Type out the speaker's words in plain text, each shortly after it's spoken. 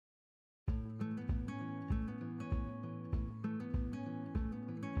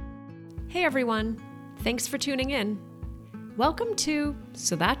Hey everyone, thanks for tuning in. Welcome to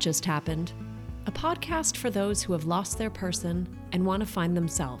So That Just Happened, a podcast for those who have lost their person and want to find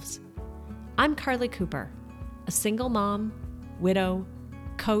themselves. I'm Carly Cooper, a single mom, widow,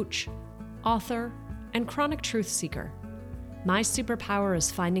 coach, author, and chronic truth seeker. My superpower is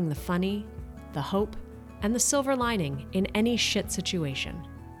finding the funny, the hope, and the silver lining in any shit situation.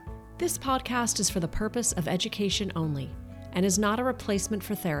 This podcast is for the purpose of education only and is not a replacement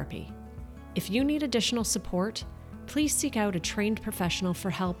for therapy. If you need additional support, please seek out a trained professional for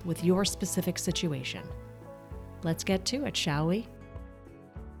help with your specific situation. Let's get to it, shall we?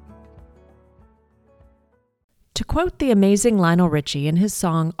 To quote the amazing Lionel Richie in his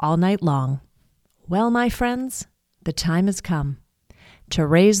song All Night Long, "Well, my friends, the time has come to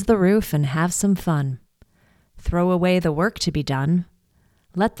raise the roof and have some fun. Throw away the work to be done.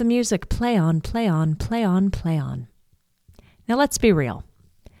 Let the music play on, play on, play on, play on." Now let's be real.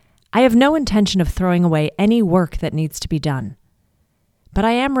 I have no intention of throwing away any work that needs to be done. But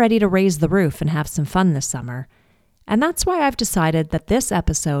I am ready to raise the roof and have some fun this summer, and that's why I've decided that this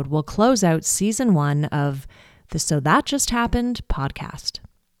episode will close out Season 1 of the So That Just Happened podcast.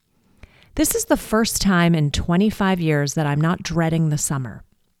 This is the first time in 25 years that I'm not dreading the summer.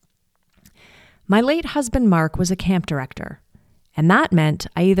 My late husband Mark was a camp director, and that meant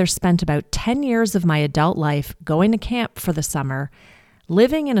I either spent about 10 years of my adult life going to camp for the summer,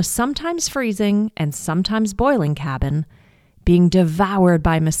 living in a sometimes freezing and sometimes boiling cabin, being devoured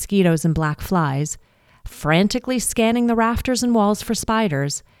by mosquitoes and black flies, frantically scanning the rafters and walls for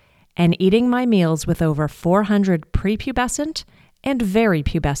spiders, and eating my meals with over 400 prepubescent and very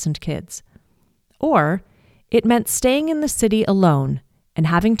pubescent kids. Or it meant staying in the city alone and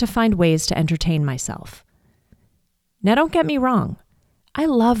having to find ways to entertain myself. Now don't get me wrong, I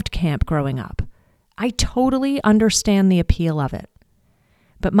loved camp growing up. I totally understand the appeal of it.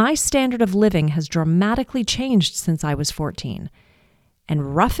 But my standard of living has dramatically changed since I was 14,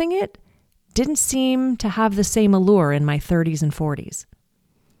 and roughing it didn't seem to have the same allure in my 30s and 40s.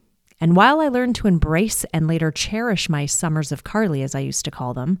 And while I learned to embrace and later cherish my summers of Carly, as I used to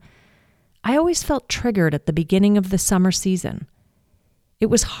call them, I always felt triggered at the beginning of the summer season.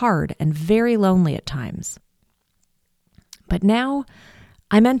 It was hard and very lonely at times. But now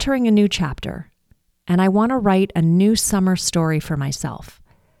I'm entering a new chapter, and I want to write a new summer story for myself.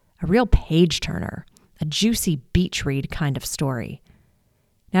 A real page-turner, a juicy beach read kind of story.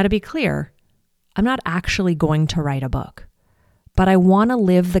 Now, to be clear, I'm not actually going to write a book, but I want to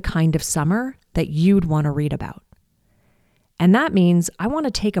live the kind of summer that you'd want to read about. And that means I want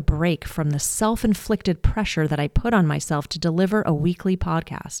to take a break from the self-inflicted pressure that I put on myself to deliver a weekly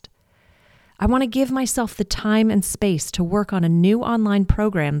podcast. I want to give myself the time and space to work on a new online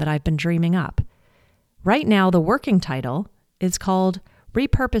program that I've been dreaming up. Right now, the working title is called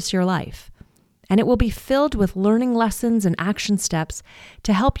Repurpose Your Life, and it will be filled with learning lessons and action steps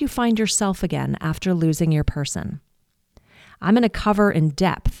to help you find yourself again after losing your person. I'm going to cover in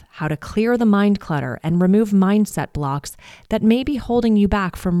depth how to clear the mind clutter and remove mindset blocks that may be holding you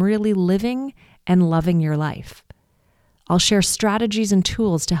back from really living and loving your life. I'll share strategies and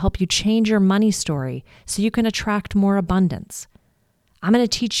tools to help you change your money story so you can attract more abundance. I'm going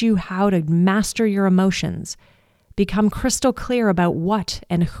to teach you how to master your emotions, become crystal clear about what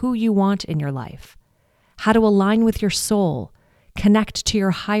and who you want in your life, how to align with your soul, connect to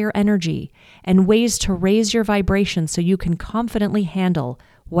your higher energy, and ways to raise your vibration so you can confidently handle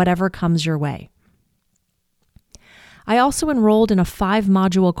whatever comes your way. I also enrolled in a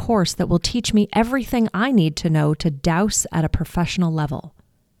 5-module course that will teach me everything I need to know to douse at a professional level.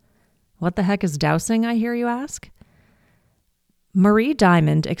 What the heck is dowsing, I hear you ask? Marie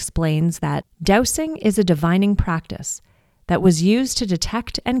Diamond explains that dowsing is a divining practice that was used to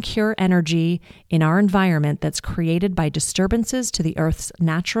detect and cure energy in our environment that's created by disturbances to the Earth's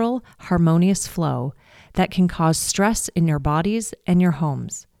natural, harmonious flow that can cause stress in your bodies and your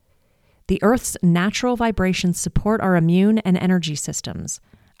homes. The Earth's natural vibrations support our immune and energy systems,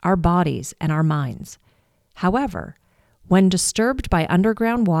 our bodies, and our minds. However, when disturbed by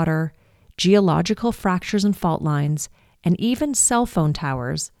underground water, geological fractures and fault lines, and even cell phone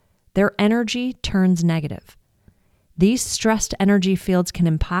towers, their energy turns negative. These stressed energy fields can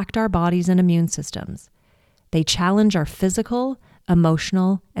impact our bodies and immune systems. They challenge our physical,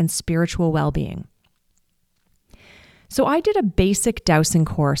 emotional, and spiritual well-being. So I did a basic dowsing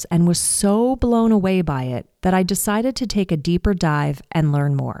course and was so blown away by it that I decided to take a deeper dive and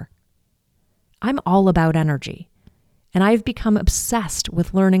learn more. I'm all about energy, and I've become obsessed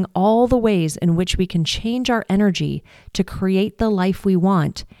with learning all the ways in which we can change our energy to create the life we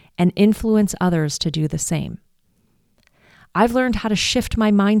want and influence others to do the same. I've learned how to shift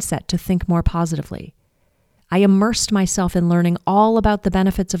my mindset to think more positively. I immersed myself in learning all about the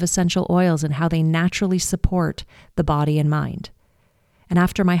benefits of essential oils and how they naturally support the body and mind. And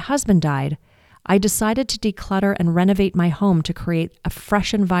after my husband died, I decided to declutter and renovate my home to create a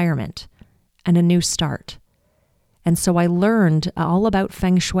fresh environment and a new start. And so I learned all about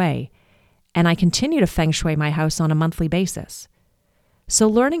Feng Shui, and I continue to Feng Shui my house on a monthly basis. So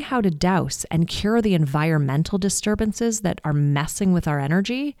learning how to douse and cure the environmental disturbances that are messing with our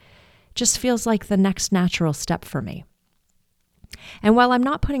energy just feels like the next natural step for me. And while I'm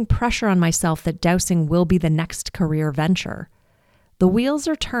not putting pressure on myself that dowsing will be the next career venture, the wheels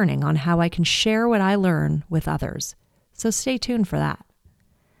are turning on how I can share what I learn with others. So stay tuned for that.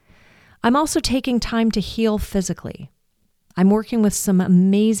 I'm also taking time to heal physically. I'm working with some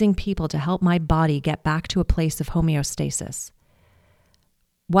amazing people to help my body get back to a place of homeostasis.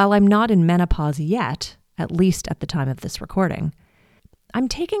 While I'm not in menopause yet, at least at the time of this recording, I'm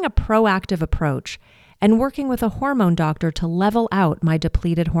taking a proactive approach and working with a hormone doctor to level out my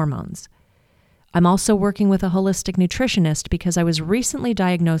depleted hormones. I'm also working with a holistic nutritionist because I was recently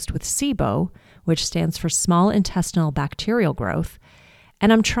diagnosed with SIBO, which stands for small intestinal bacterial growth,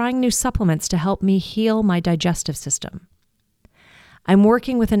 and I'm trying new supplements to help me heal my digestive system. I'm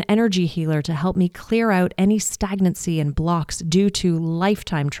working with an energy healer to help me clear out any stagnancy and blocks due to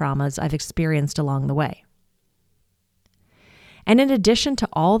lifetime traumas I've experienced along the way. And in addition to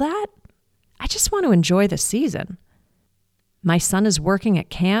all that, I just want to enjoy the season. My son is working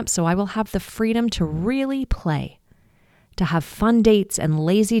at camp, so I will have the freedom to really play, to have fun dates and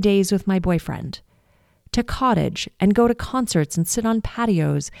lazy days with my boyfriend, to cottage and go to concerts and sit on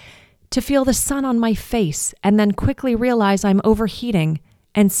patios, to feel the sun on my face and then quickly realize I'm overheating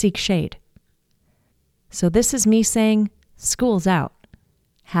and seek shade. So this is me saying, school's out.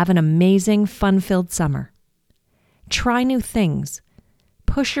 Have an amazing, fun-filled summer. Try new things.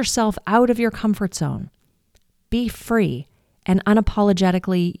 Push yourself out of your comfort zone. Be free and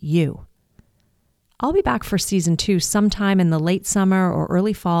unapologetically you. I'll be back for season 2 sometime in the late summer or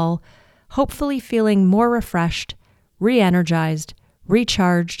early fall, hopefully feeling more refreshed, re-energized,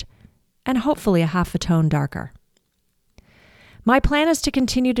 recharged, and hopefully a half a tone darker. My plan is to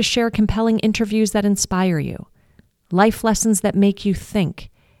continue to share compelling interviews that inspire you, life lessons that make you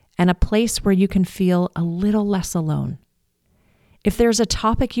think, and a place where you can feel a little less alone. If there's a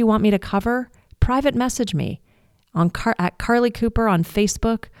topic you want me to cover, private message me at Carly Cooper on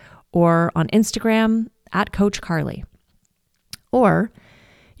Facebook or on Instagram at Coach Carly. Or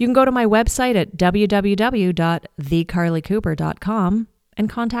you can go to my website at www.thecarlycooper.com and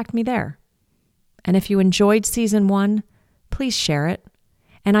contact me there. And if you enjoyed season 1, please share it.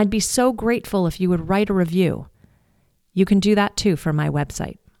 And I'd be so grateful if you would write a review. You can do that too from my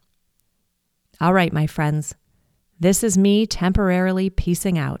website. All right, my friends, this is me temporarily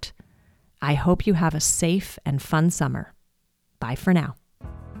peacing out. I hope you have a safe and fun summer. Bye for now.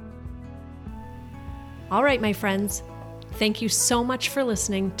 All right, my friends, thank you so much for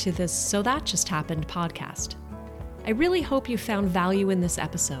listening to this So That Just Happened podcast. I really hope you found value in this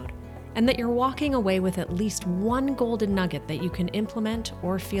episode and that you're walking away with at least one golden nugget that you can implement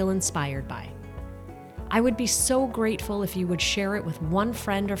or feel inspired by. I would be so grateful if you would share it with one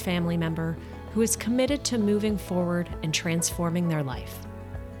friend or family member who is committed to moving forward and transforming their life.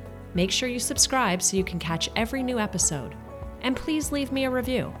 Make sure you subscribe so you can catch every new episode, and please leave me a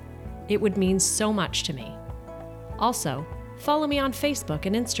review. It would mean so much to me. Also, follow me on Facebook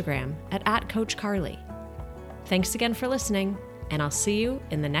and Instagram at @Coach Carly. Thanks again for listening, and I'll see you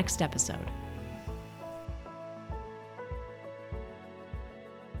in the next episode.